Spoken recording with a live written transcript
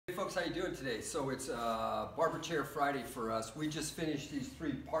folks, how you doing today? So it's Barber Chair Friday for us. We just finished these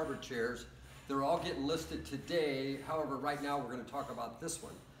 3 barber chairs. They're all getting listed today. However, right now we're going to talk about this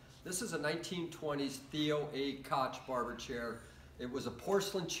one. This is a 1920s THEO KOCH barber chair. It was a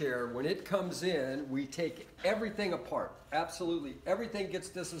porcelain chair. When it comes in, we take everything apart. Absolutely everything gets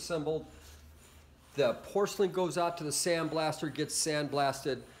disassembled. The porcelain goes out to the sandblaster, gets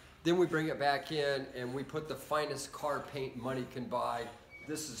sandblasted. Then we bring it back in and we put the finest car paint money can buy.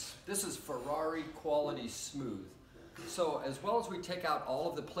 This is Ferrari quality smooth. So as well as we take out all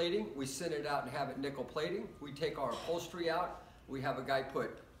of the plating, we send it out and have it nickel plating. We take our upholstery out. We have a guy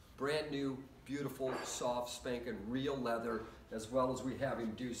put brand new, beautiful, soft, spanking, real leather, as well as we have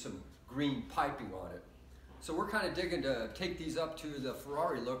him do some green piping on it. So we're kind of digging to take these up to the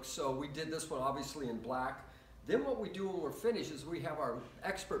Ferrari look. So we did this one obviously in black. Then what we do when we're finished is we have our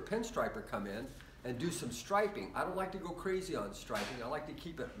expert pinstriper come in and do some striping. I don't like to go crazy on striping. I like to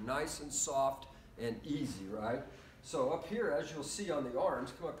keep it nice and soft and easy, right? So up here, as you'll see on the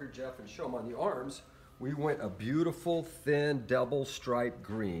arms, come up here, Jeff, and show them on the arms, we went a beautiful, thin, double stripe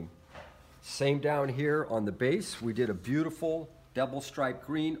green. Same down here on the base, we did a beautiful double stripe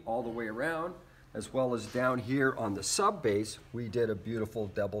green all the way around, as well as down here on the sub base, we did a beautiful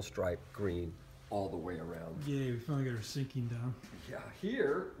double stripe green all the way around. Yeah, we finally got her sinking down. Yeah,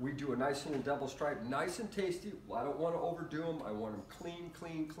 here we do a nice little double stripe, nice and tasty. Well, I don't want to overdo them. I want them clean,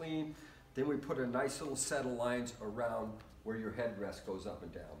 clean, clean. Then we put a nice little set of lines around where your headrest goes up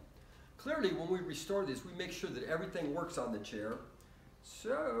and down. Clearly, when we restore these, we make sure that everything works on the chair.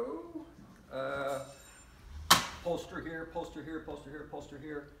 So, poster here, poster here, poster here, poster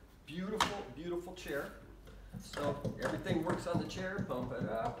here. Beautiful, beautiful chair. So everything works on the chair. Bump it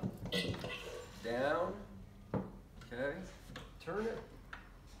up, down, okay, turn it.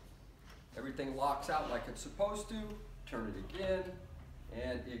 Everything locks out like it's supposed to. Turn it again,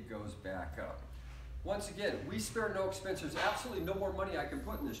 and it goes back up. Once again, we spare no expense. There's absolutely no more money I can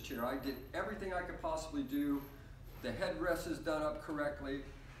put in this chair. I did everything I could possibly do. The headrest is done up correctly.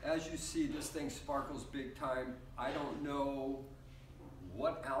 As you see, this thing sparkles big time. I don't know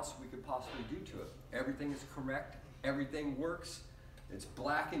what else we could possibly do to it. Everything is correct. Everything works. It's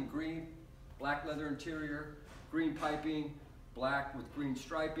black and green, black leather interior, green piping, black with green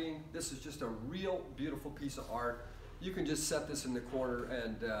striping. This is just a real beautiful piece of art. You can just set this in the corner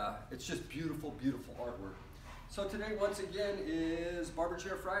and it's just beautiful, beautiful artwork. So today, once again, is Barber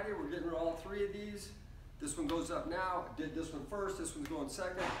Chair Friday. We're getting rid of all 3 of these. This one goes up now. I did this one first. This one's going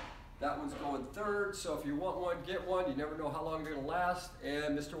second. That one's going third. So if you want one, get one. You never know how long they're gonna last.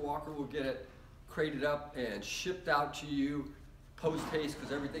 And Mr. Walker will get it crated up and shipped out to you post-haste,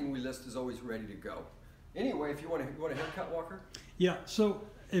 because everything we list is always ready to go. Anyway, if you want a haircut, Walker? Yeah, so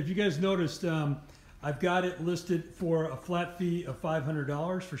if you guys noticed, I've got it listed for a flat fee of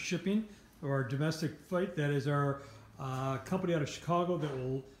 $500 for shipping of our domestic flight. That is our company out of Chicago that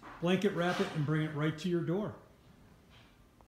will blanket wrap it and bring it right to your door.